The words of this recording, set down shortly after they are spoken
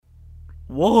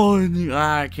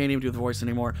I can't even do the voice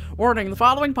anymore. Warning, the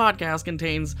following podcast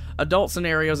contains adult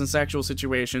scenarios and sexual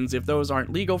situations. If those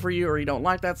aren't legal for you or you don't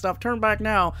like that stuff, turn back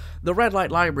now. The Red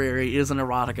Light Library is an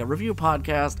erotica review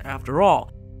podcast after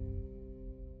all.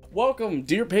 Welcome,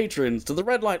 dear patrons, to the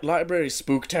Red Light Library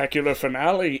Spooktacular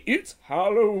Finale. It's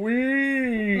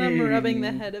Halloween! I'm rubbing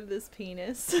the head of this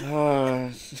penis.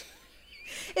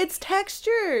 It's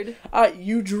textured.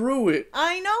 You drew it.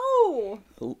 I know.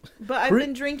 But I've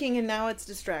been drinking and now it's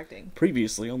distracting.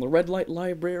 Previously on the Red Light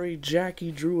Library,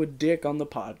 Jackie drew a dick on the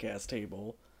podcast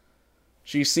table.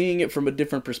 She's seeing it from a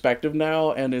different perspective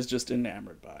now and is just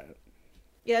enamored by it.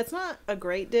 Yeah, it's not a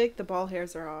great dick. The ball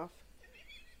hairs are off.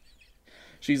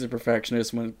 She's a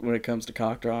perfectionist when it comes to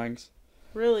cock drawings.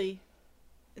 Really?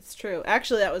 It's true.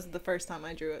 Actually, that was the first time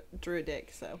I drew a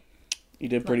dick, so... You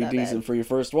did pretty decent for your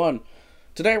first one.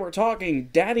 Today we're talking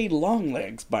Daddy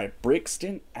Longlegs by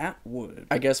Brixton Atwood.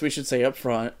 I guess we should say up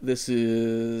front, this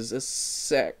is a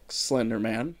sex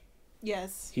Slenderman.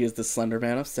 Yes. He is the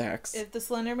Slenderman of sex. If the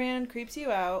Slenderman creeps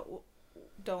you out,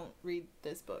 don't read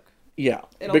this book. Yeah.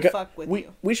 It'll fuck with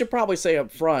you. We should probably say up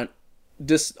front,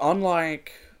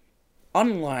 unlike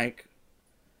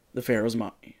The Pharaoh's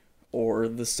Mummy or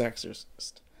The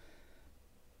Sexorcist,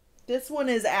 this one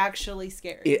is actually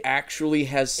scary. It actually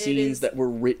has scenes that were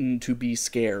written to be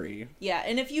scary. Yeah,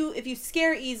 and if you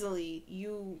scare easily,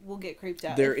 you will get creeped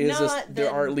out. There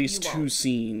are at least two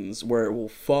scenes where it will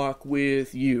fuck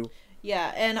with you.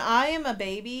 Yeah, and I am a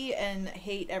baby and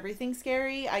hate everything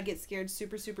scary. I get scared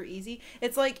super, super easy.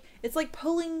 It's like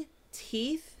pulling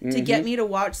teeth to get me to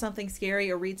watch something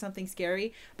scary or read something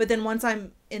scary, but then once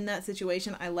I'm in that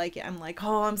situation, I like it. I'm like,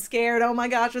 oh, I'm scared, oh my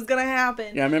gosh, what's gonna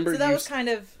happen? Yeah, I remember. So that was kind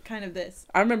of this.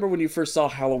 I remember when you first saw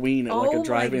Halloween at like a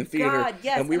drive-in theater. Oh my god,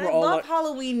 yes, and we were I all love like,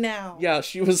 Halloween now. Yeah,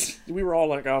 we were all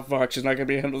like, oh fuck, she's not gonna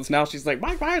be able to do this now. She's like,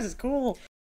 why is this cool?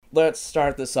 Let's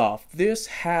start this off. This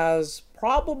has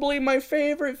probably my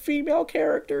favorite female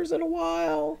characters in a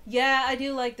while. Yeah, I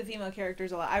do like the female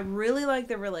characters a lot. I really like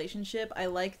their relationship. I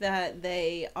like that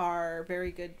they are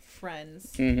very good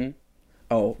friends. Mm-hmm.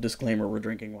 Oh, disclaimer, we're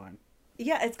drinking wine.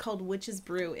 Yeah, it's called Witch's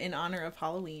Brew in honor of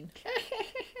Halloween.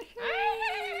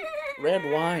 Red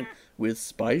wine with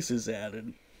spices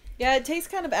added. Yeah, it tastes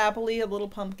kind of appley, a little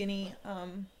pumpkin-y.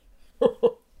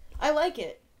 I like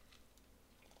it.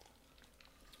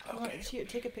 Okay. Here,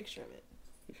 take a picture of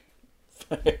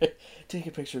it. Take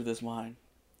a picture of this wine.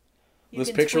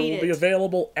 This picture will be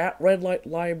available at Red Light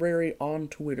Library on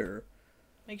Twitter.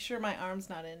 Make sure my arm's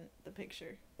not in the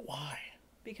picture. Why?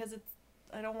 Because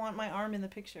I don't want my arm in the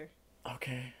picture.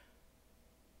 Okay.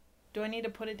 Do I need to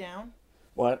put it down?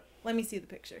 What? Let me see the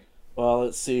picture. Well,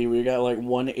 let's see. We got like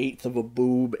 1/8 of a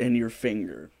boob and your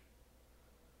finger.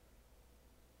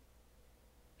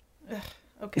 Ugh,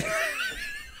 okay.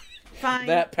 Fine.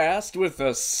 That passed with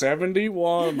a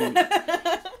 71.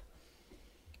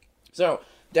 So,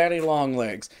 Daddy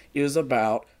Longlegs is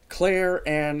about Claire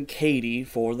and Katie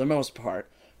for the most part.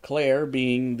 Claire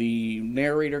being the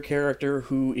narrator character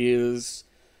who is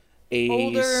a...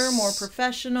 older, more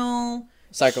professional.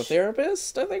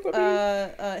 Psychotherapist, I think would be?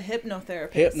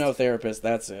 Hypnotherapist. Hypnotherapist,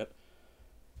 that's it.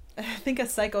 I think a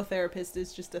psychotherapist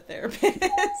is just a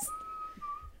therapist.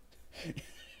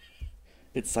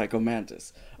 It's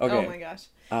psychomantis. Okay. Oh my gosh.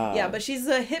 Yeah, but she's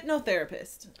a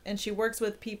hypnotherapist, and she works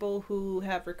with people who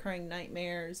have recurring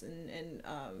nightmares and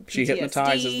PTSD she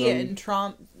hypnotizes them and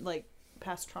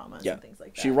past traumas and things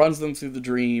like that. She runs them through the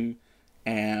dream,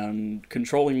 and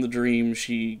controlling the dream,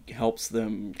 she helps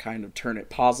them kind of turn it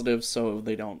positive so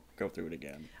they don't go through it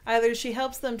again. Either she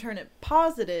helps them turn it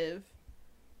positive,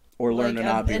 or learn to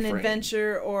not be afraid. An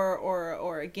adventure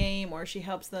or a game, or she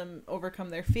helps them overcome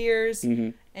their fears,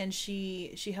 and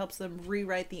she helps them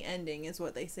rewrite the ending, is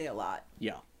what they say a lot.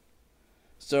 Yeah.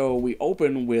 So we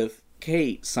open with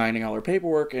Kate signing all her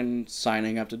paperwork and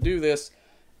signing up to do this,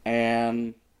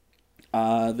 and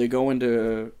they go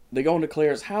into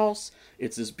Claire's house.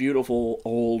 It's this beautiful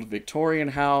old Victorian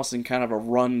house in kind of a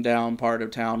run-down part of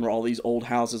town where all these old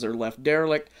houses are left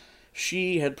derelict.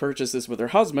 She had purchased this with her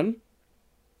husband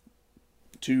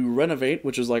to renovate,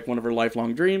 which is like one of her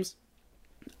lifelong dreams.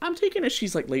 I'm taking it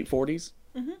she's like late 40s.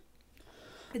 Mm-hmm.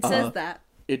 It says that.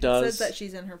 It does. It says that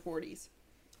she's in her 40s.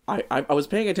 I was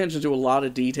paying attention to a lot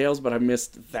of details, but I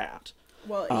missed that.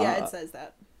 Well, yeah, it says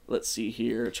that. Let's see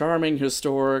here. Charming,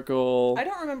 historical. I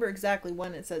don't remember exactly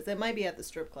when it says. It might be at the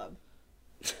strip club.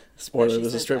 Spoiler,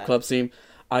 there's a strip club scene.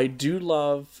 I do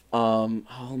love, all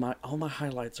my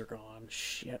highlights are gone.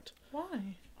 Shit.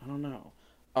 Why? I don't know.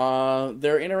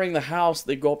 They're entering the house.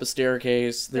 They go up a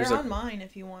staircase. They're on mine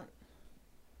if you want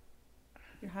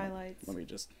your highlights. Let me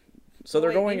just... So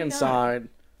they're going inside.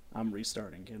 I'm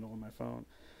restarting Kindle on my phone.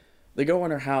 They go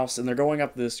in her house, and they're going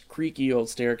up this creaky old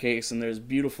staircase, and there's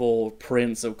beautiful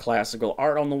prints of classical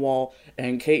art on the wall,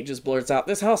 and Kate just blurts out,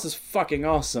 "This house is fucking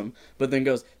awesome," but then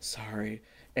goes, "Sorry."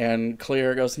 And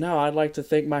Claire goes, "No, I'd like to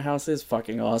think my house is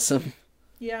fucking awesome."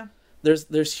 Yeah.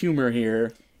 There's humor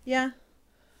here. Yeah.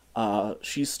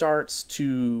 She starts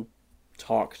to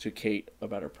talk to Kate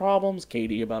about her problems,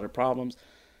 Katie about her problems.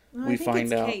 No, We I think find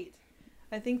it's out... Kate.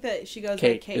 I think that she goes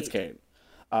Kate, by Kate. it's Kate.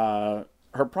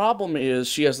 Her problem is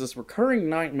she has this recurring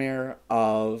nightmare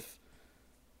of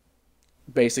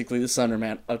basically the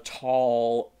Slenderman, a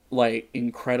tall, like,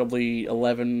 incredibly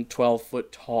 11, 12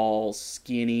 foot tall,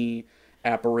 skinny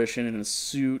apparition in a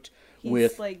suit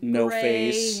with like no gray,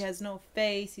 face. He has no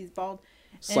face. He's bald.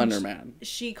 Slenderman.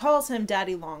 She calls him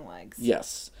Daddy Longlegs.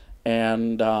 Yes.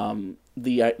 And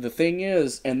the thing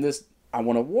is, and this, I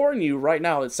want to warn you right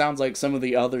now, it sounds like some of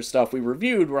the other stuff we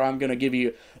reviewed where I'm going to give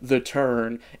you the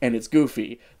turn and it's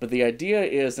goofy. But the idea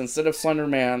is, instead of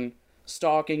Slenderman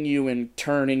stalking you and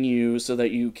turning you so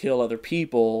that you kill other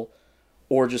people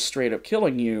or just straight up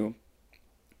killing you,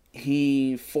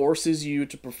 he forces you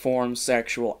to perform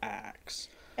sexual acts.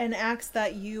 And acts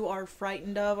that you are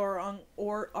frightened of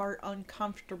or are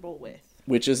uncomfortable with.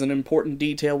 Which is an important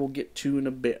detail we'll get to in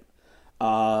a bit.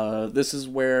 This is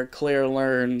where Claire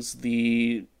learns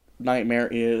the nightmare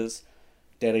is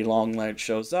Daddy Longlegs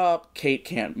shows up, Kate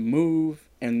can't move,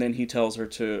 and then he tells her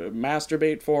to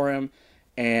masturbate for him,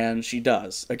 and she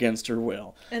does, against her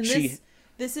will. And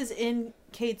this is in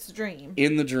Kate's dream.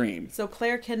 In the dream. So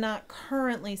Claire cannot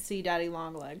currently see Daddy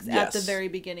Longlegs at the very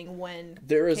beginning when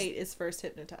Kate is first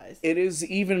hypnotized. It is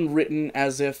even written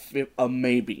as if a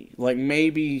maybe. Like,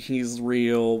 maybe he's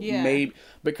real. Yeah. Maybe.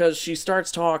 Because she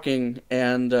starts talking,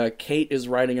 and Kate is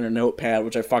writing in her notepad,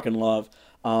 which I fucking love.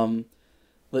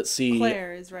 Let's see.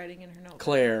 Claire is writing in her notepad.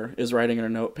 Claire is writing in her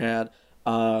notepad.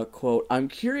 Quote, "I'm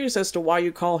curious as to why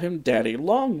you call him Daddy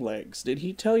Longlegs. Did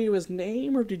he tell you his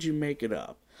name, or did you make it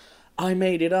up?" "I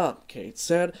made it up," Kate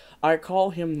said. "I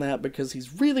call him that because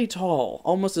he's really tall,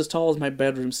 almost as tall as my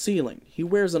bedroom ceiling. He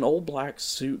wears an old black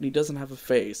suit and he doesn't have a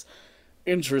face."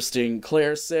 "Interesting,"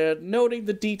 Claire said, noting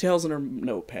the details in her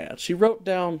notepad. She wrote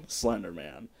down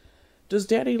Slenderman. "Does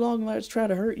Daddy Longlegs try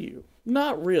to hurt you?"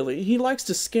 "Not really. He likes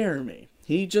to scare me.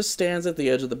 He just stands at the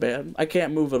edge of the bed. I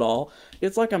can't move at all.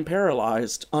 It's like I'm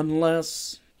paralyzed,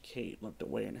 unless..." Kate looked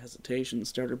away in hesitation and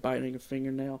started biting a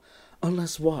fingernail.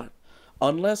 "Unless what?"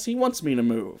 "Unless he wants me to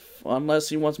move. Unless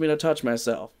he wants me to touch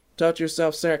myself." "Touch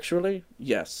yourself sexually?"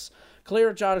 "Yes."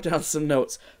 Claire jotted down some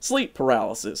notes. "Sleep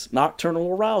paralysis,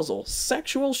 nocturnal arousal,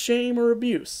 sexual shame or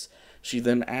abuse." She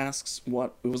then asks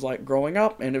what it was like growing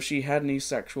up and if she had any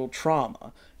sexual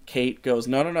trauma. Kate goes,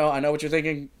 No, I know what you're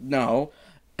thinking. No.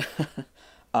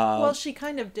 Well, she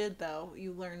kind of did, though.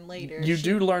 You learn later. You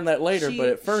do learn that later, but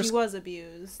at first... She was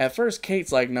abused. At first,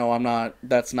 Kate's like, "No, I'm not.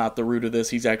 That's not the root of this.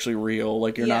 He's actually real.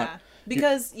 Like, you're not..."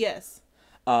 Because, yes.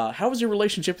 "How was your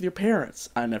relationship with your parents?"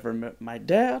 "I never met my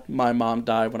dad. My mom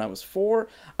died when I was 4.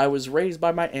 I was raised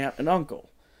by my aunt and uncle.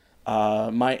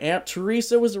 My Aunt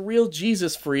Teresa was a real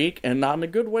Jesus freak, and not in a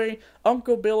good way.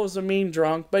 Uncle Bill was a mean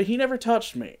drunk, but he never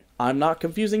touched me. I'm not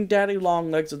confusing Daddy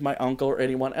Longlegs with my uncle or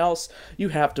anyone else. You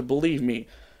have to believe me."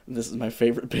 This is my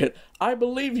favorite bit. "I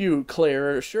believe you,"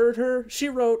 Claire assured her. She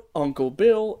wrote Uncle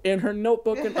Bill in her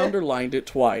notebook and underlined it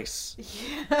twice.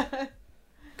 Yeah.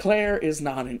 Claire is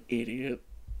not an idiot.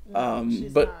 No,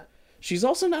 she's but not. She's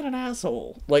also not an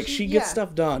asshole. Like, she gets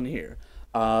stuff done here.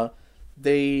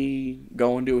 They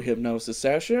go into a hypnosis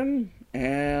session,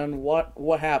 and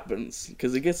what happens?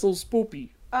 Because it gets a little spoopy.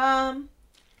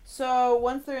 So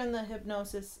once they're in the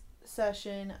hypnosis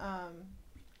session,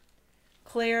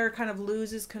 Claire kind of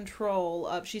loses control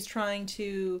of... She's trying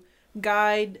to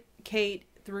guide Kate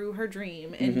through her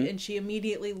dream, and she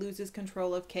immediately loses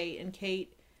control of Kate, and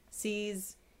Kate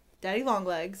sees Daddy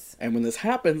Longlegs. And when this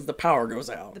happens, the power goes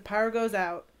out. The power goes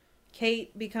out.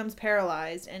 Kate becomes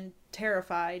paralyzed and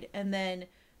terrified, and then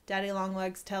Daddy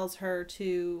Longlegs tells her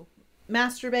to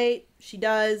masturbate. She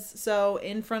does so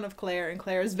in front of Claire, and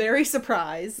Claire is very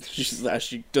surprised.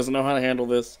 She doesn't know how to handle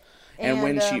this. And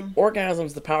when she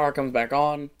orgasms, the power comes back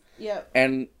on. Yep.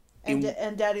 And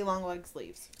Daddy Longlegs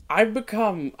leaves. I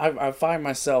find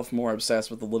myself more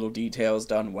obsessed with the little details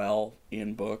done well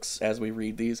in books as we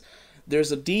read these.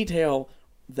 There's a detail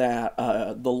that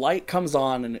the light comes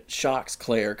on and it shocks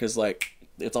Claire because, like,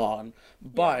 it's on.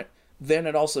 But then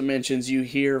it also mentions you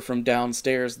hear from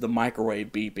downstairs the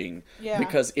microwave beeping. Yeah.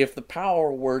 Because if the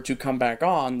power were to come back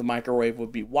on, the microwave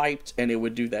would be wiped and it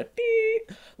would do that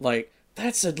beep. Like,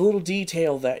 that's a little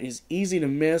detail that is easy to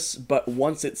miss, but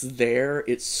once it's there,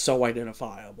 it's so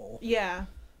identifiable. Yeah.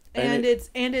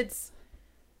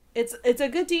 It's a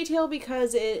good detail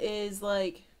because it is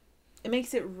like, it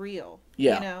makes it real.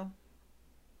 Yeah. You know?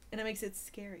 And it makes it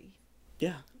scary.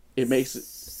 Yeah. It makes it...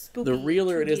 Spooky The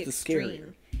realer it is, the extreme.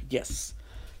 scarier. Yes.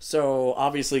 So,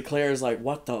 obviously, Claire's like,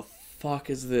 what the fuck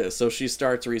is this? So she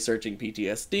starts researching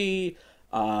PTSD,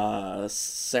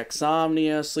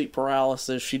 sexomnia, sleep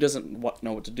paralysis. She doesn't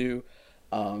know what to do.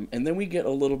 And then we get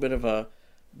a little bit of a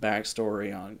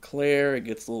backstory on Claire. It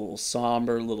gets a little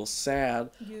somber, a little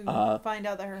sad. You find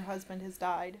out that her husband has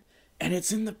died. And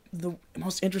it's in the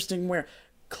most interesting where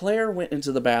Claire went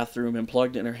into the bathroom and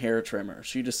plugged in her hair trimmer.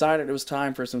 She decided it was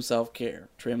time for some self-care.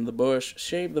 Trim the bush,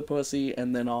 shave the pussy,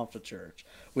 and then off to church.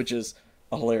 Which is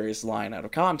a hilarious line out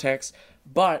of context.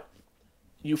 But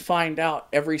you find out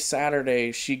every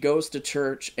Saturday she goes to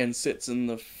church and sits in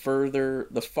the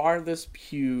farthest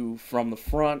pew from the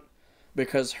front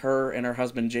because her and her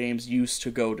husband James used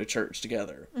to go to church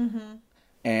together. Mm-hmm.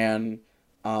 And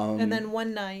then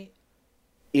one night,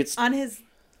 it's on his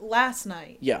last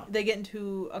night, yeah, they get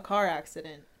into a car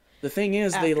accident. The thing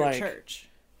is, after church.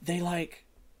 They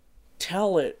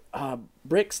tell it.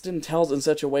 Brixton tells in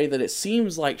such a way that it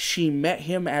seems like she met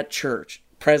him at church,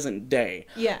 present day.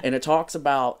 Yeah, and it talks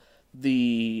about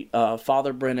the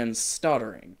Father Brennan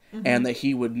stuttering, mm-hmm. and that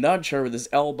he would nudge her with his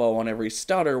elbow on every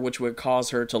stutter, which would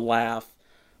cause her to laugh,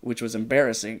 which was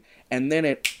embarrassing. And then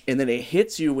it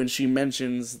hits you when she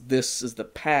mentions this is the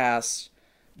past.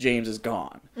 James is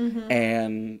gone. Mm-hmm.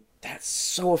 And that's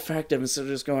so effective. Instead of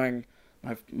just going,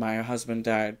 my husband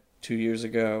died 2 years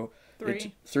ago.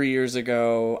 3 years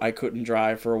ago. I couldn't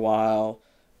drive for a while.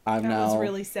 That was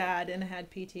really sad and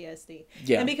had PTSD.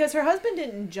 Yeah. And because her husband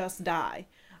didn't just die.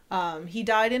 He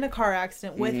died in a car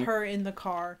accident with mm-hmm. her in the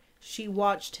car. She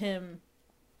watched him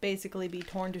basically be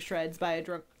torn to shreds by a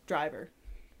drunk driver.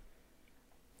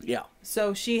 Yeah.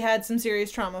 So she had some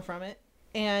serious trauma from it.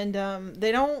 And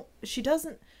the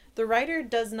writer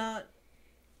does not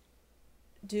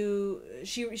do,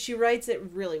 she writes it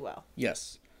really well.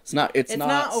 Yes. It's not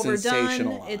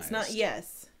overdone. It's not,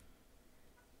 yes.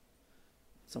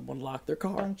 Someone locked their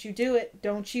car. Don't you do it.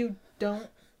 Don't. She's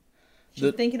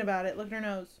thinking about it. Look at her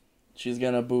nose. She's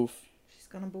gonna boof.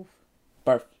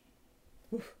 Barf.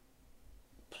 Boof.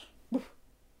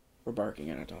 We're barking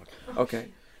in a dog. Okay.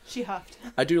 She huffed.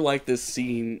 I do like this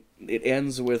scene. It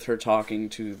ends with her talking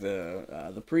to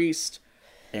the priest,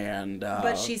 and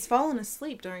but she's fallen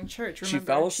asleep during church. Remember? She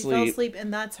fell asleep,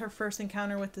 and that's her first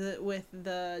encounter with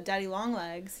the Daddy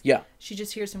Longlegs. Yeah. She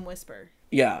just hears him whisper.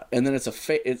 Yeah, and then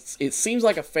it seems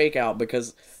like a fake out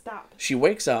because she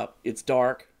wakes up. It's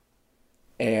dark,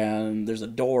 and there's a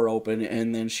door open,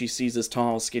 and then she sees this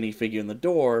tall, skinny figure in the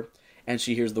door, and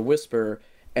she hears the whisper.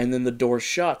 And then the door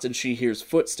shuts, and she hears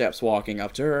footsteps walking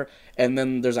up to her. And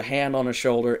then there's a hand on her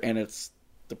shoulder, and it's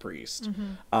the priest,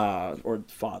 mm-hmm. Or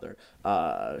father.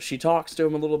 She talks to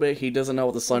him a little bit. He doesn't know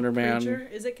what the Slenderman. Preacher?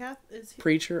 Is it Catholic?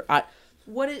 Preacher?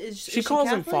 She calls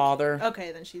him Catholic? father.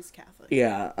 Okay, then she's Catholic.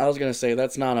 Yeah, I was gonna say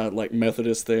that's not a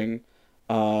Methodist thing.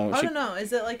 I don't know.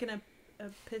 Is it like an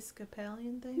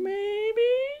Episcopalian thing? Maybe.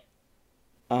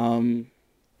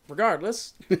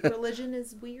 Regardless, religion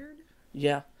is weird.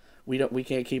 Yeah. We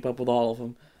can't keep up with all of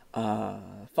them.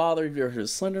 Father, have you ever heard of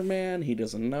Slenderman? He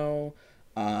doesn't know.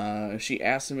 She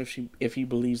asks him if he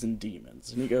believes in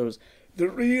demons, and he goes, "The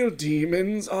real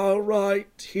demons are right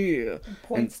here." And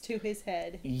points to his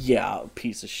head. Yeah,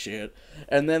 piece of shit.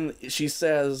 And then she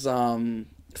says,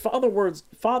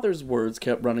 Father's words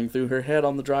kept running through her head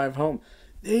on the drive home.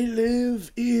 They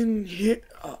live in here.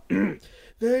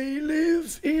 They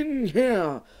live in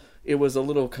here. It was a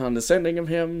little condescending of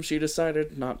him. She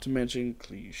decided not to mention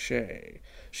cliche.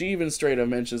 She even straight up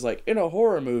mentions, in a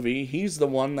horror movie, he's the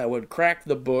one that would crack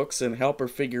the books and help her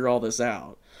figure all this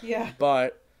out. Yeah.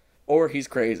 Or he's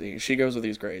crazy. She goes with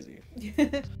he's crazy.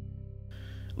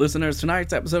 Listeners,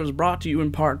 tonight's episode is brought to you in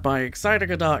part by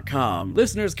Erotica.com.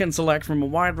 Listeners can select from a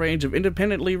wide range of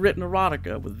independently written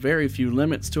erotica with very few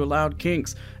limits to allowed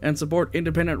kinks and support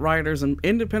independent writers and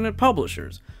independent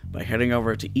publishers by heading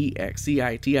over to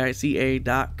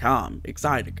excitica.com.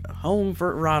 Erotica, home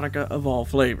for erotica of all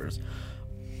flavors.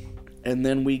 And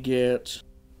then we get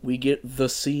the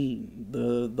scene,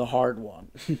 the hard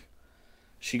one.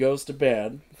 She goes to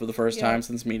bed for the first time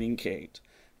since meeting Kate.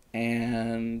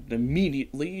 And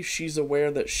immediately she's aware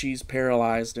that she's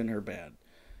paralyzed in her bed.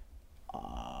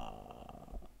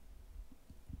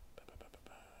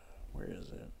 Where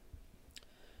is it?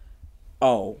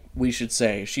 Oh, we should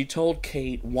say, she told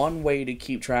Kate one way to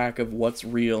keep track of what's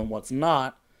real and what's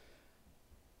not.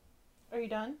 Are you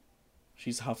done?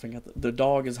 She's huffing at the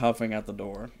dog is huffing at the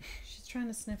door. She's trying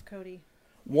to sniff Cody.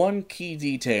 one key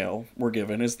detail we're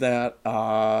given is that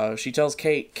she tells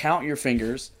Kate, count your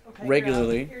fingers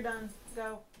regularly. You're done.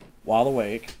 Go. While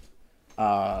awake.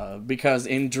 Because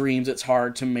in dreams it's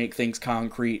hard to make things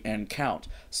concrete and count.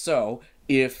 So,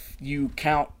 if you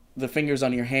count the fingers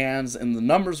on your hands and the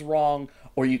number's wrong,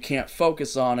 or you can't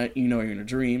focus on it, you know you're in a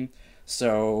dream.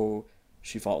 So,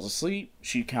 she falls asleep,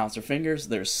 she counts her fingers,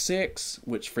 there's 6,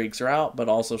 which freaks her out, but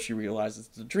also she realizes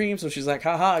it's a dream, so she's like,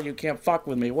 haha, you can't fuck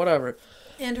with me, whatever.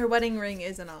 And her wedding ring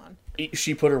isn't on.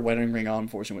 She put her wedding ring on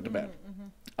before she went to bed.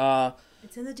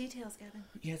 It's in the details, Gavin.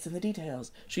 Yeah, it's in the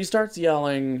details. She starts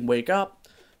yelling, wake up,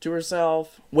 to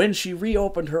herself. When she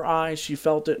reopened her eyes, she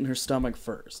felt it in her stomach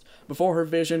first. Before her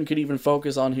vision could even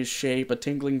focus on his shape, a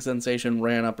tingling sensation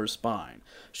ran up her spine.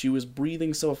 She was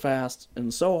breathing so fast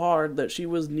and so hard that she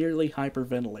was nearly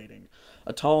hyperventilating.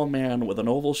 A tall man with an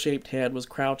oval-shaped head was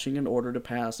crouching in order to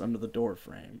pass under the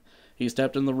doorframe. He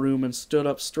stepped in the room and stood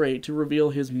up straight to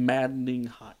reveal his maddening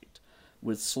height.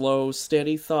 With slow,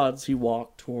 steady thuds, he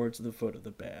walked towards the foot of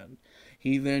the bed.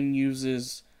 He then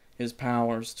uses his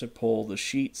powers to pull the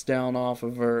sheets down off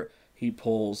of her. He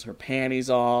pulls her panties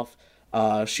off.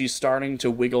 She's starting to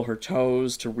wiggle her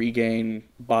toes to regain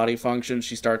body function.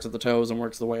 She starts at the toes and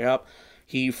works the way up.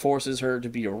 He forces her to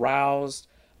be aroused,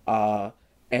 and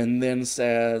then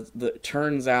says that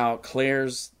turns out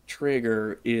Claire's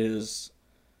trigger is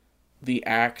the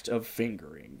act of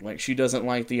fingering. Like, she doesn't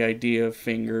like the idea of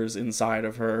fingers inside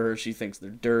of her. She thinks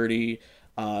they're dirty.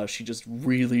 She just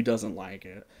really doesn't like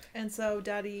it. And so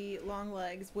Daddy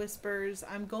Longlegs whispers,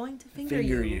 "I'm going to finger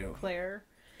you, Claire."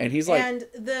 And he's like,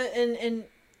 and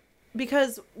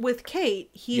because with Kate,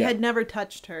 he had never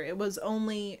touched her. It was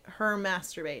only her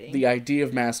masturbating. The idea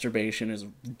of masturbation is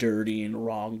dirty and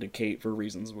wrong to Kate for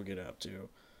reasons we'll get up to.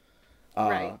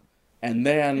 Right. And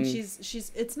then and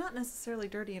she's it's not necessarily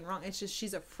dirty and wrong. It's just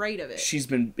she's afraid of it.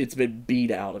 It's been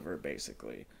beat out of her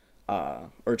basically,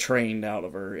 or trained out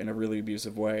of her in a really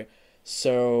abusive way.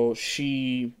 So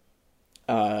she,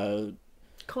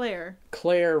 Claire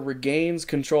regains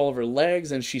control of her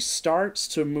legs and she starts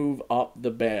to move up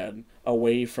the bed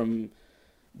away from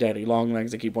Daddy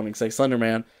Longlegs. I keep wanting to say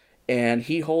Slenderman, and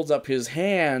he holds up his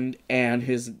hand and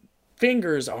his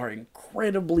fingers are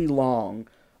incredibly long.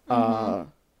 Mm-hmm.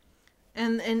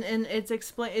 And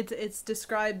it's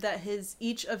described that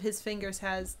each of his fingers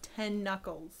has 10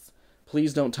 knuckles.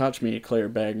 Please don't touch me, Claire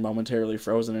begged, momentarily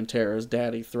frozen in terror as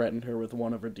Daddy threatened her with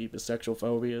one of her deepest sexual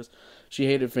phobias. She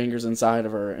hated fingers inside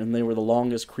of her, and they were the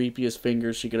longest, creepiest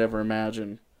fingers she could ever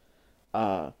imagine.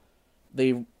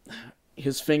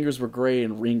 His fingers were gray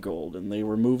and wrinkled, and they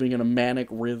were moving in a manic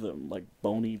rhythm, like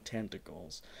bony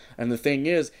tentacles. And the thing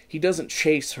is, he doesn't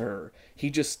chase her.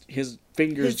 His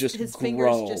fingers just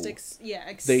grow. Fingers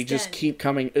extend. They just keep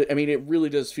coming. I mean, it really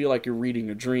does feel like you're reading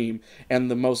a dream.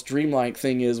 And the most dreamlike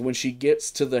thing is when she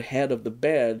gets to the head of the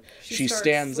bed, she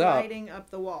stands up. Sliding up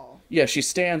the wall. Yeah, she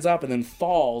stands up and then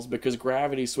falls because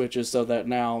gravity switches so that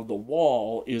now the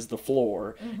wall is the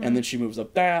floor. Mm-hmm. And then she moves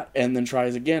up that and then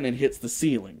tries again and hits the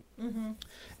ceiling. Mm-hmm.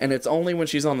 And it's only when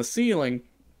she's on the ceiling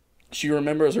she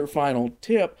remembers her final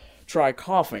tip: try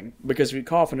coughing, because if you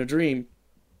cough in a dream,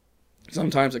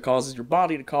 sometimes it causes your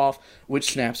body to cough,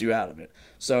 which snaps you out of it.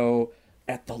 So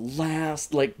at the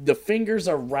last, like, the fingers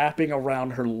are wrapping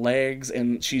around her legs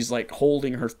and she's like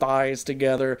holding her thighs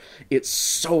together. It's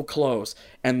so close.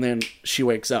 And then she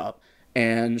wakes up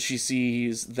and she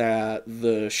sees that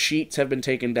the sheets have been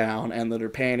taken down and that her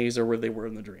panties are where they were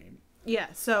in the dream. Yeah,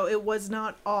 so it was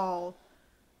not all...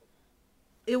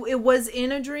 It was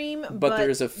in a dream, but there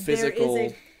is a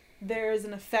physical... There is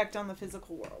an effect on the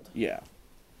physical world. Yeah.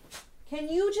 Can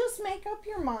you just make up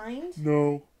your mind?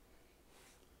 No.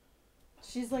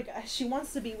 She's like, she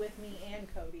wants to be with me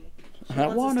and Cody. I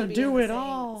want to do it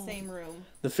all. Same room.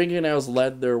 The fingernails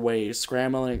led their way,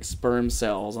 scrambling sperm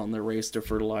cells on their race to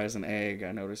fertilize an egg.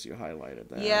 I noticed you highlighted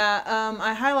that. Yeah,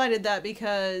 I highlighted that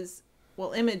because,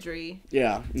 well, imagery.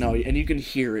 Yeah, no, and you can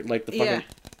hear it, like, the fucking,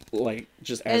 like,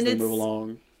 just as they move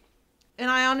along. And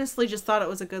I honestly just thought it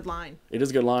was a good line. It is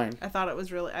a good line. I thought it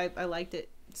was really, I liked it.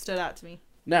 It stood out to me.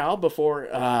 Now, before,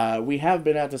 we have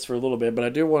been at this for a little bit, but I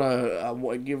do want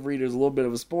to give readers a little bit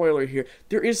of a spoiler here.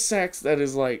 There is sex that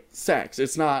is, like, sex.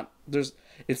 It's not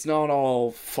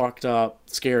all fucked up,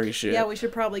 scary shit. Yeah, we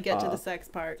should probably get to the sex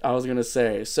part. I was gonna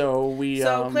say, So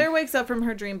Claire wakes up from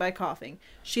her dream by coughing.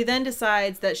 She then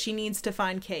decides that she needs to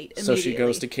find Kate immediately. So she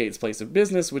goes to Kate's place of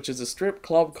business, which is a strip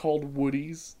club called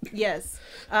Woody's. Yes.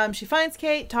 She finds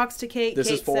Kate, talks to Kate.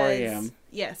 This is 4 a.m.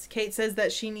 Yes. Kate says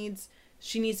that she needs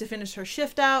to finish her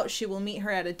shift out. She will meet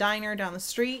her at a diner down the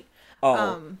street.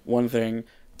 One thing.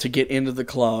 to get into the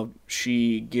club,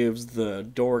 she gives the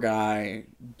door guy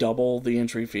double the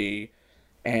entry fee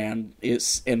and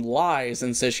lies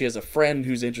and says she has a friend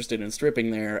who's interested in stripping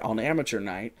there on amateur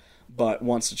night, but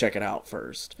wants to check it out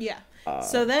first. Yeah.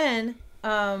 So then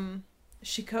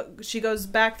she goes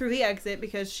back through the exit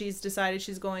because she's decided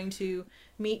she's going to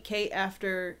meet Kate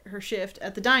after her shift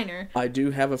at the diner. I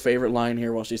do have a favorite line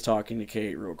here while she's talking to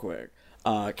Kate real quick.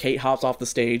 Kate hops off the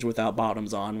stage without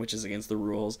bottoms on, which is against the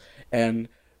rules, and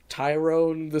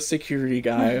Tyrone, the security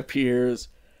guy, appears.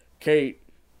 Kate,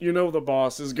 you know the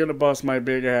boss is gonna bust my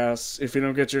big ass if you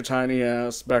don't get your tiny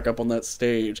ass back up on that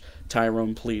stage.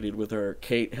 Tyrone pleaded with her.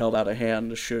 Kate held out a hand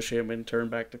to shush him and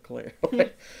turned back to Claire.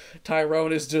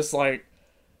 Tyrone is just like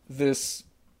this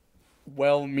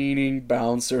well-meaning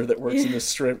bouncer that works in a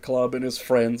strip club and is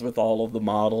friends with all of the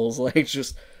models. Like,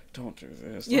 just, don't do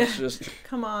this. Yeah. Let's just...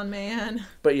 Come on, man.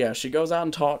 But yeah, she goes out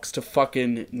and talks to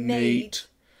fucking Nate.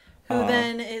 Who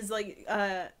then is like,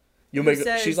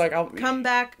 she's like, I'll come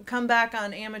back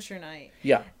on amateur night.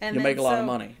 Yeah, and you'll make a lot of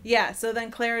money. Yeah, so then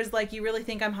Claire is like, you really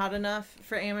think I'm hot enough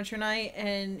for amateur night?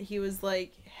 And he was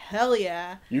like, hell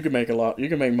yeah. You can make a lot. You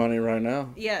can make money right now.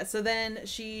 Yeah, so then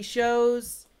she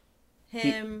shows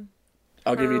him.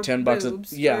 I'll give you $10.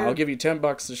 I'll give you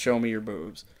 $10 to show me your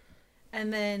boobs.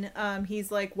 And then he's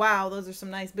like, wow, those are some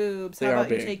nice boobs. How about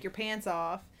you take your pants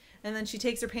off? And then she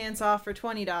takes her pants off for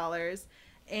 $20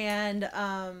 and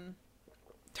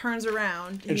turns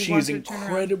around. And she's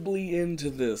incredibly into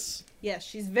this. Yes,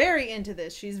 she's very into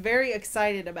this. She's very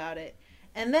excited about it.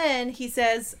 And then he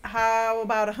says, how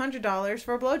about $100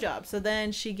 for a blowjob? So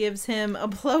then she gives him a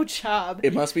blowjob.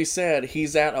 It must be said,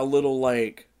 he's at a little,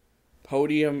 like,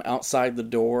 podium outside the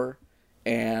door,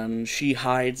 and she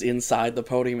hides inside the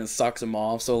podium and sucks him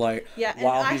off. So, like,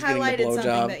 while he's getting the blowjob...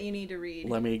 something that you need to read.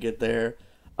 Let me get there.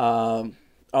 I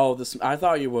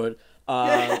thought you would.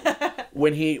 I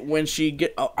want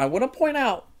to point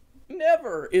out,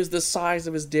 never is the size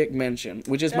of his dick mentioned,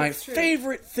 which is my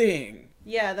favorite thing.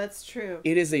 Yeah, that's true.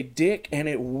 It is a dick and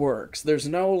it works. There's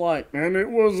no like, and it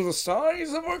was the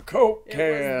size of a Coke can.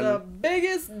 It was the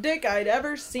biggest dick I'd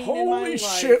ever seen in my life. Holy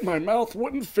shit, my mouth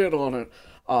wouldn't fit on it.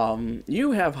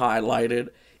 You have highlighted,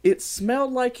 it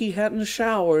smelled like he hadn't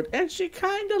showered, and she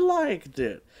kinda liked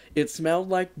it. It smelled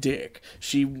like dick.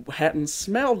 She hadn't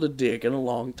smelled a dick in a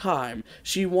long time.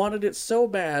 She wanted it so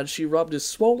bad she rubbed his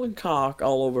swollen cock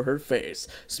all over her face,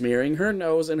 smearing her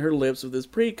nose and her lips with his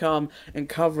pre-cum and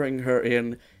covering her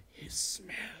in his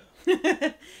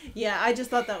smell. Yeah, I just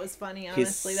thought that was funny,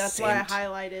 honestly. That's why I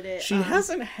highlighted it. She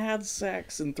hasn't had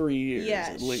sex in 3 years,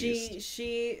 at least.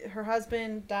 Her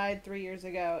husband died 3 years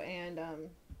ago, and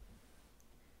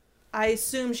I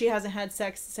assume she hasn't had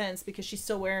sex since because she's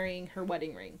still wearing her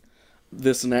wedding ring.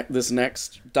 This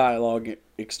next dialogue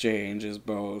exchange is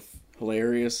both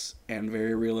hilarious and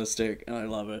very realistic, and I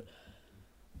love it.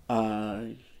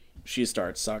 She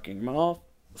starts sucking him off.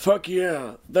 Fuck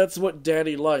yeah, that's what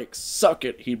daddy likes. Suck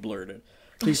it, he blurted.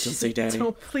 Please don't say daddy.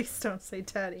 Please don't say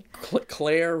daddy.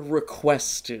 Claire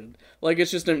requested. Like,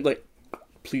 it's just like...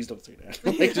 Please don't say that.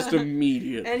 Like, just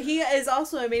immediate. And he is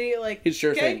also immediately like, it's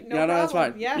sure thing. No, that's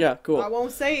fine. Yeah, cool. I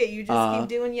won't say it. You just keep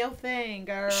doing your thing,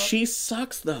 girl. She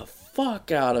sucks the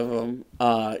fuck out of him.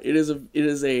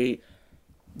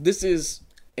 This is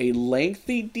a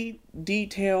lengthy,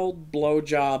 detailed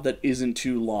blowjob that isn't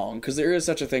too long. Because there is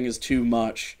such a thing as too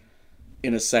much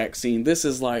in a sex scene. This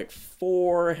is like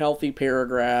 4 healthy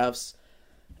paragraphs.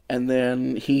 And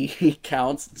then he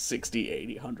counts 60,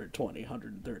 80, 120,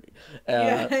 130.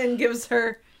 And gives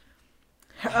her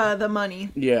the money.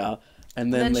 Yeah.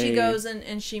 And then she goes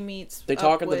and she meets. They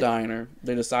talk at the diner.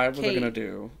 They decide what they're going to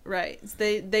do. Right.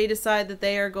 They decide that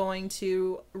they are going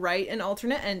to write an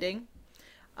alternate ending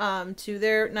to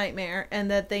their nightmare,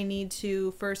 and that they need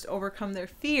to first overcome their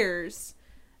fears.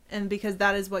 And because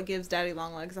that is what gives Daddy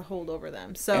Longlegs a hold over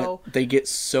them. So and they get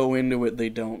so into it, they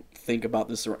don't think about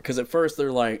this. Because at first they're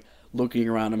like looking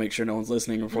around to make sure no one's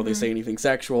listening before they say anything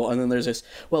sexual. And then there's this,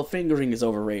 well, fingering is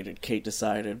overrated, Kate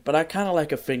decided. But I kind of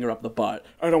like a finger up the butt.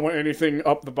 I don't want anything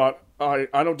up the butt. I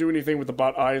don't do anything with the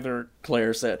butt either,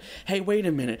 Claire said. Hey, wait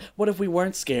a minute. What if we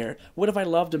weren't scared? What if I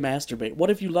loved to masturbate?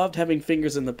 What if you loved having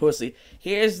fingers in the pussy?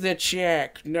 Here's the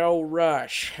check. No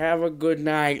rush. Have a good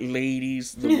night,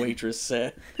 ladies, the waitress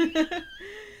said.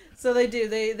 So they do.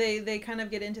 They kind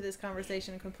of get into this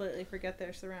conversation and completely forget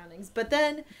their surroundings. But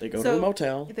then... They go to a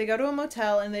motel. They go to a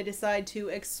motel and they decide to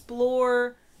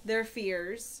explore their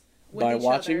fears with by each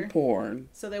watching other. Porn.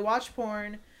 So they watch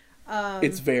porn.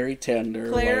 It's very tender.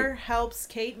 Claire helps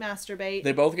Kate masturbate.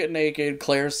 They both get naked.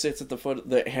 Claire sits at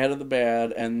the head of the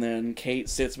bed, and then Kate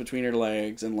sits between her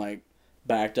legs and like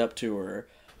backed up to her.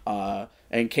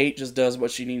 And Kate just does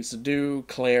what she needs to do.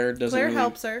 Claire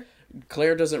helps her.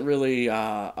 Claire doesn't really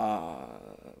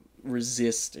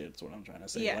resist it, is what I'm trying to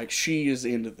say. Yeah. Like, she is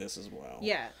into this as well.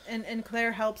 Yeah, and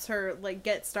Claire helps her, like,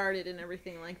 get started and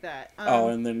everything like that.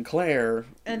 And then Claire...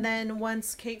 And then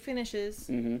once Kate finishes,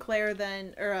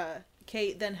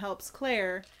 Kate then helps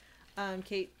Claire.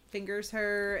 Kate fingers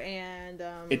her, and...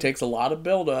 it takes a lot of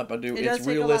build-up. It's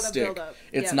realistic.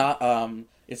 It's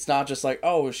not just like,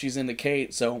 oh, she's into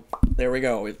Kate, so there we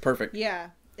go. It's perfect. Yeah,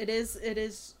 it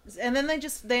is. And then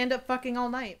they end up fucking all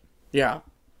night. Yeah.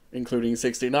 Including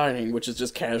 69ing, which is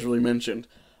just casually mentioned.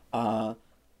 Is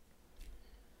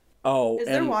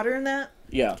there water in that?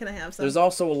 Yeah. Can I have some? There's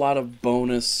also a lot of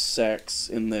bonus sex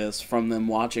in this from them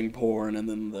watching porn, and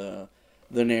then the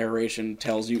narration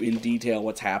tells you in detail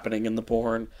what's happening in the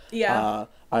porn. Yeah.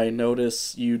 I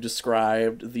notice you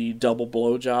described the double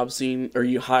blowjob scene, or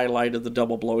you highlighted the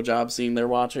double blowjob scene they're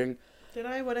watching. Did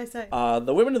I? What'd I say?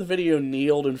 The women in the video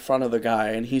kneeled in front of the guy,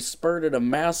 and he spurted a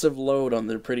massive load on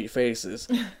their pretty faces.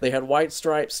 They had white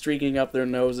stripes streaking up their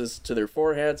noses to their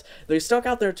foreheads. They stuck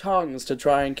out their tongues to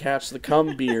try and catch the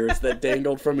cum beards that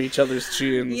dangled from each other's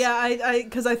chins. Yeah,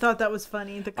 because I thought that was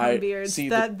funny, the cum beards.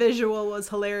 That visual was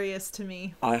hilarious to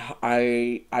me.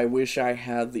 I wish I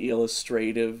had the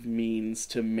illustrative means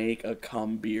to make a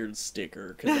cum beard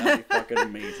sticker, because that'd be fucking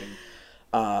amazing.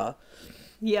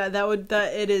 Yeah, that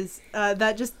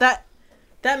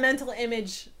mental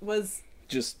image was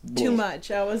just too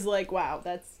much. I was like, wow,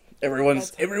 that's...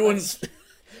 Everyone's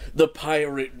the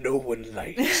pirate no one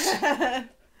likes.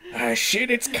 Shit,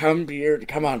 it's cum beard.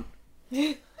 Come on.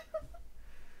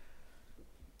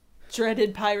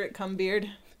 Dreaded pirate cum beard.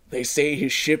 They say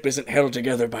his ship isn't held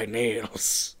together by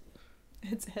nails.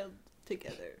 It's held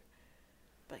together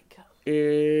by cum.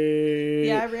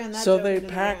 Yeah, I ran that so joke they into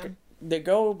the ground. They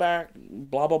go back,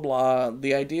 blah, blah, blah.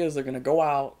 The idea is they're going to go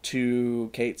out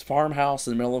to Kate's farmhouse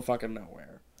in the middle of fucking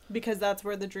nowhere. Because that's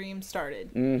where the dream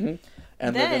started. Mm-hmm.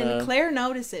 And then Claire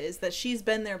notices that she's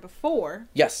been there before.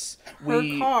 Yes. Her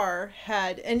car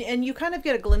had... And you kind of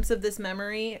get a glimpse of this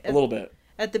memory. A little bit.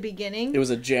 At the beginning. It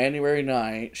was a January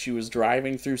night. She was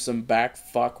driving through some back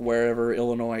fuck wherever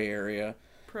Illinois area.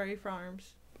 Prairie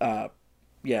Farms.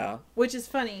 Yeah. Which is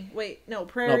funny. Wait, no,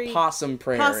 Prairie... No, Possum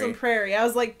Prairie. Possum Prairie. I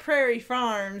was like, Prairie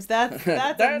Farms. That's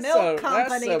a milk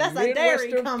company. That's a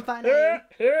dairy company.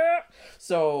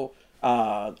 So,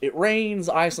 it rains,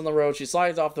 ice on the road. She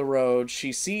slides off the road.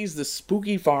 She sees this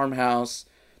spooky farmhouse.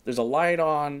 There's a light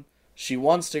on. She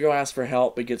wants to go ask for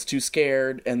help, but gets too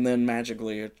scared. And then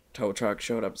magically a tow truck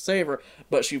showed up to save her.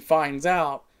 But she finds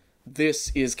out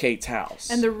this is Kate's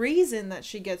house. And the reason that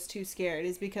she gets too scared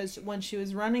is because when she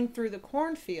was running through the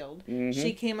cornfield,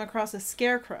 she came across a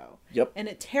scarecrow. Yep. And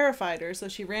it terrified her, so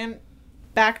she ran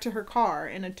back to her car,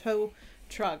 and a tow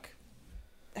truck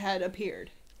had appeared.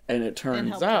 And it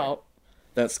turns out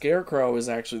that scarecrow is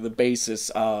actually the basis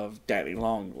of Daddy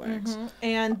Longlegs. Mm-hmm.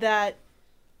 And that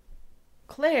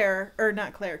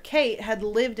Kate had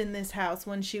lived in this house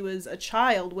when she was a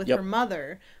child with her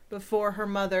mother before her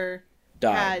mother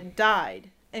had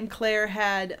died. And Claire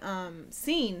had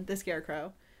seen the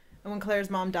scarecrow. And when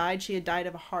Claire's mom died, she had died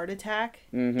of a heart attack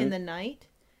in the night.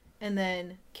 And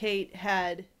then Kate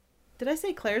had... Did I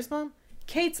say Claire's mom?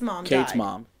 Kate's mom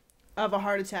died of a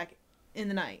heart attack in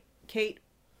the night. Kate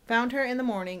found her in the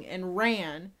morning and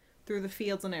ran through the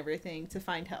fields and everything to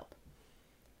find help.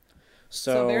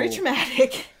 So very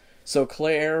traumatic. So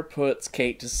Claire puts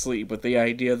Kate to sleep with the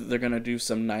idea that they're going to do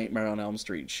some Nightmare on Elm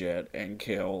Street shit and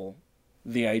kill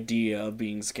the idea of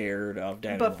being scared of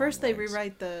Daddy But first Longlegs. they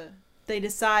rewrite they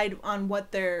decide on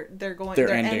what their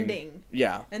ending.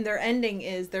 Yeah. And their ending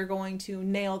is they're going to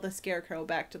nail the scarecrow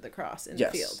back to the cross in the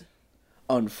field.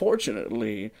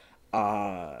 Unfortunately,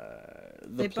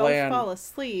 they both fall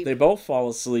asleep. They both fall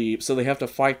asleep, so they have to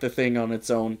fight the thing on its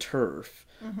own turf.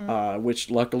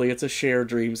 Which luckily it's a shared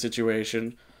dream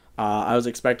situation. I was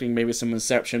expecting maybe some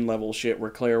Inception level shit where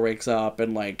Claire wakes up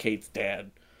and like Kate's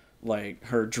dead. Like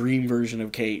her dream version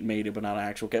of Kate made it, but not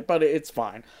actual Kate. But it's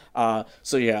fine.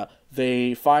 So yeah,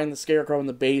 they find the scarecrow in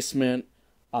the basement,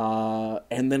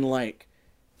 and then like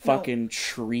fucking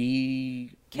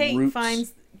tree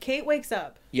roots. Kate wakes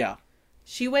up. Yeah.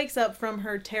 She wakes up from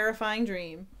her terrifying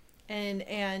dream,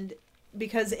 and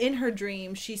because in her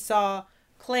dream she saw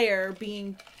Claire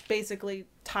being basically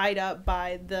tied up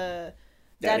by the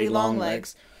Daddy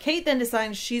Longlegs. Kate then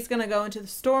decides she's going to go into the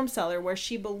storm cellar where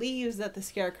she believes that the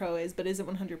scarecrow is, but isn't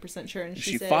 100% sure. And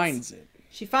she finds it.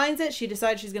 She finds it. She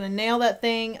decides she's going to nail that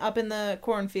thing up in the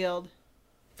cornfield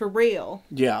for real.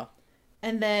 Yeah.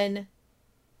 And then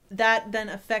that then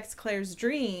affects Claire's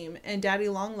dream, and Daddy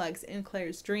Longlegs in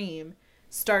Claire's dream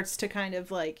starts to kind of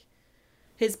like,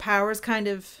 his powers kind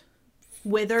of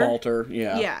wither. Falter,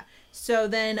 yeah. Yeah. So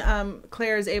then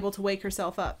Claire is able to wake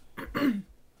herself up.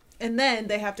 And then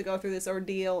they have to go through this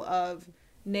ordeal of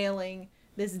nailing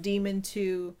this demon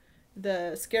to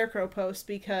the scarecrow post,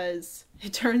 because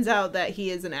it turns out that he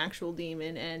is an actual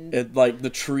demon, and the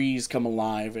trees come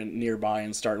alive and nearby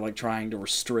and start like trying to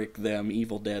restrict them,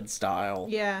 Evil Dead style.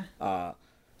 Yeah.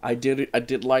 I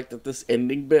did like that this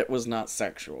ending bit was not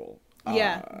sexual.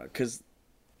 Yeah. Because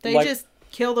they just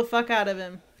kill the fuck out of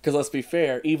him. Because let's be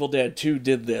fair, Evil Dead 2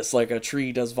 did this. Like, a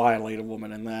tree does violate a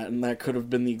woman in that, and that could have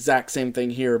been the exact same thing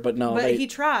here, but no. But he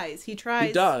tries. He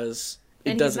does.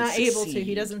 And he's not able to.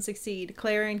 He doesn't succeed.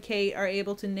 Claire and Kate are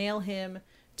able to nail him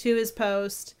to his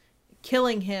post,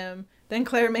 killing him. Then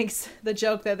Claire makes the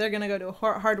joke that they're going to go to a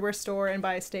hardware store and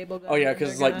buy a stable gun. Oh, yeah,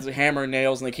 because, like, hammer and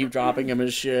nails, and they keep dropping him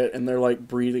and shit, and they're, like,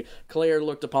 breathing. Claire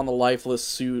looked upon the lifeless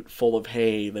suit full of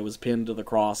hay that was pinned to the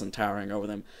cross and towering over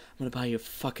them. I'm going to buy you a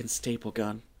fucking staple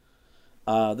gun.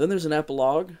 Then there's an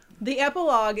epilogue. The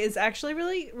epilogue is actually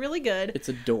really, really good. It's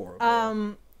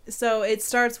adorable. So it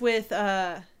starts with,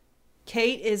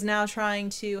 Kate is now trying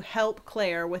to help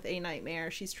Claire with a nightmare.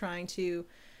 She's trying to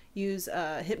use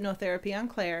hypnotherapy on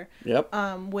Claire. Yep.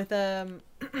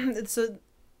 So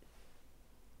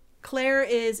Claire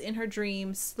is in her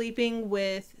dream sleeping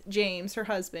with James, her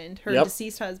husband, her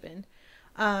deceased husband.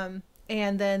 And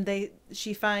then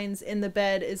she finds in the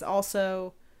bed is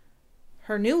also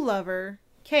her new lover,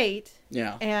 Kate.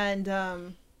 Yeah.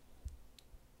 And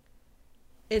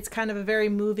it's kind of a very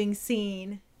moving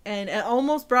scene. And it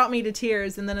almost brought me to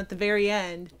tears. And then at the very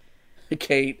end,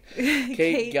 Kate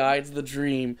guides the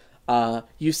dream.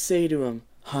 You say to him,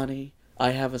 honey,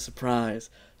 I have a surprise.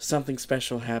 Something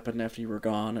special happened after you were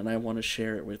gone, and I want to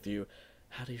share it with you.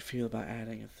 How do you feel about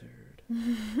adding a third?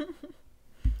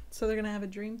 So they're going to have a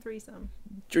dream threesome.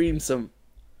 Dreamsome.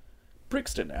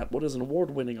 Brixton Atwood is an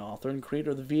award-winning author and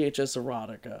creator of the VHS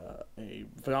Erotica, a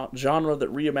genre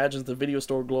that reimagines the video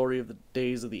store glory of the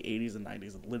days of the 80s and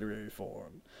 90s in literary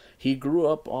form. He grew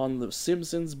up on The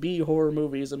Simpsons, B-horror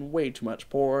movies, and way too much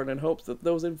porn, and hopes that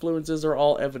those influences are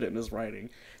all evident in his writing.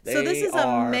 So this is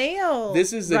a male writer.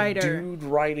 This is a dude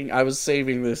writing. I was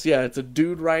saving this. Yeah, it's a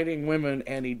dude writing women,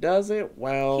 and he does it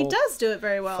well. He does do it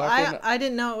very well. I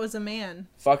didn't know it was a man.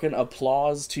 Fucking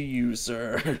applause to you,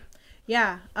 sir.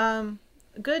 Yeah,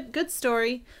 good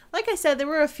story. Like I said, there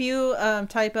were a few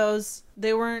typos.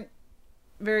 They weren't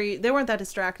that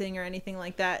distracting or anything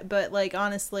like that. But like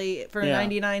honestly, for a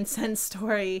 99-cent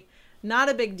story, not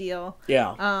a big deal.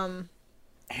 Yeah. And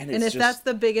if that's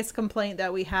the biggest complaint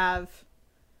that we have,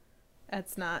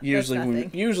 that's not.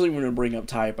 Usually when we bring up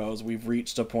typos, we've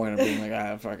reached a point of being like,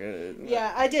 fuck it.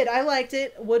 Yeah, I did. I liked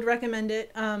it. Would recommend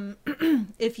it.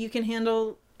 If you can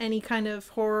handle any kind of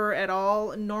horror at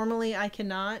all. Normally I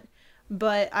cannot,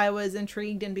 but I was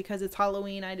intrigued, and because it's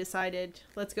Halloween, I decided,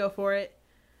 let's go for it.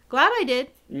 Glad I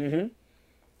did. Mm-hmm.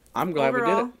 I'm glad we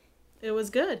did it. It was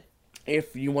good.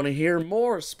 If you want to hear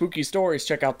more spooky stories,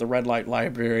 check out the Red Light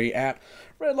Library at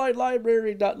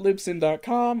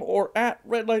redlightlibrary.libsyn.com or at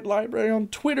Red Light Library on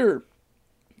Twitter.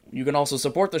 You can also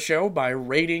support the show by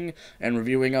rating and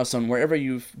reviewing us on wherever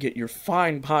you get your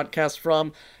fine podcasts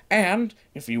from. And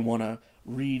if you want to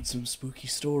read some spooky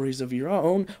stories of your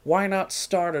own, why not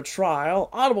start a trial?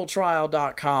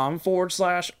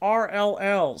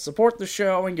 audibletrial.com/RLL. Support the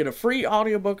show and get a free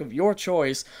audiobook of your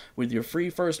choice with your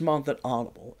free first month at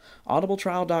Audible.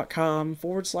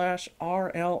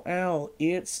 audibletrial.com/RLL.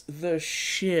 It's the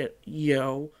shit,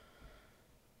 yo.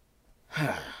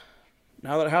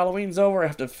 Now that Halloween's over, I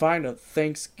have to find a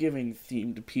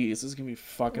Thanksgiving-themed piece. This is going to be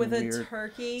fucking weird. With a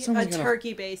turkey?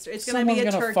 Turkey baster. It's going to be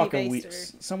a turkey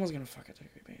baster. Someone's going to fuck a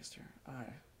turkey baster.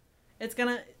 It's going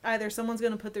to... Either someone's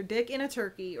going to put their dick in a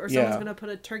turkey, or someone's going to put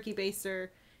a turkey baster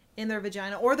in their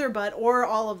vagina, or their butt, or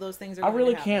all of those things are going to happen.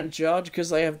 I really can't judge,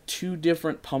 because I have 2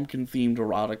 different pumpkin-themed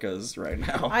eroticas right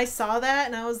now. I saw that,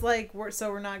 and I was like, so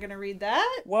we're not going to read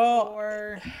that? Well,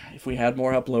 or... if we had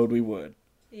more upload, we would.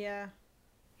 Yeah.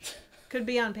 Could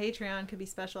be on Patreon, could be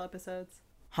special episodes.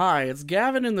 Hi, it's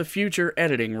Gavin in the future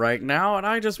editing right now, and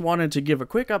I just wanted to give a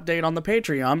quick update on the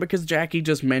Patreon because Jackie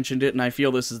just mentioned it, and I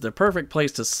feel this is the perfect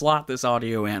place to slot this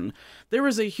audio in. There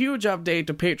is a huge update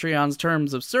to Patreon's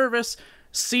terms of service.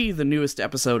 See the newest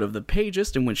episode of The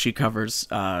Pagist, in which she covers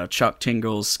Chuck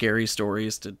Tingle's Scary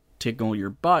Stories to Tickle Your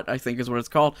Butt, I think is what it's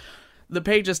called. the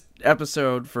Pages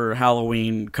episode for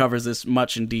Halloween covers this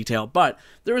much in detail, but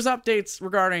there was updates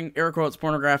regarding air quotes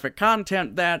pornographic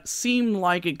content that seemed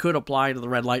like it could apply to the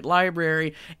Red Light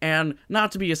Library, and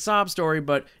not to be a sob story,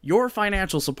 but your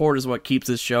financial support is what keeps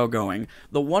this show going.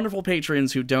 The wonderful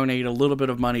patrons who donate a little bit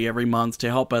of money every month to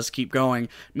help us keep going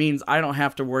means I don't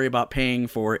have to worry about paying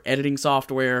for editing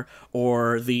software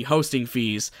or the hosting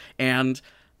fees, and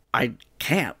I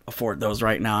can't afford those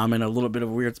right now. I'm in a little bit of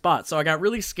a weird spot. So I got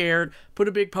really scared, put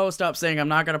a big post up saying I'm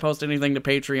not going to post anything to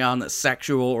Patreon that's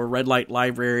sexual or Red Light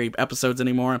Library episodes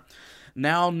anymore.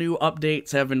 Now new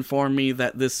updates have informed me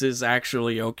that this is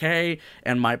actually okay,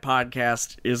 and my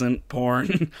podcast isn't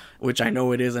porn, which I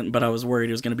know it isn't, but I was worried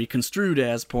it was going to be construed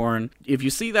as porn. If you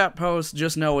see that post,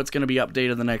 just know it's going to be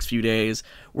updated the next few days.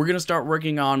 We're going to start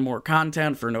working on more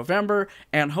content for November,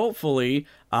 and hopefully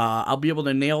I'll be able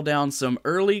to nail down some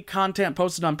early content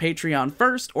posted on Patreon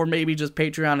first, or maybe just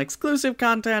Patreon exclusive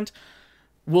content.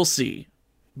 We'll see.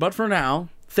 But for now,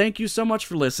 thank you so much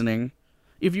for listening.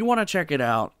 If you want to check it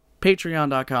out,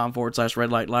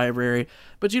 patreon.com/Red Light Library,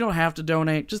 but you don't have to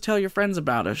donate, just tell your friends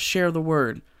about us, share the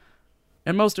word.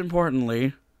 And most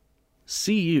importantly,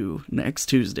 see you next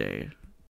Tuesday.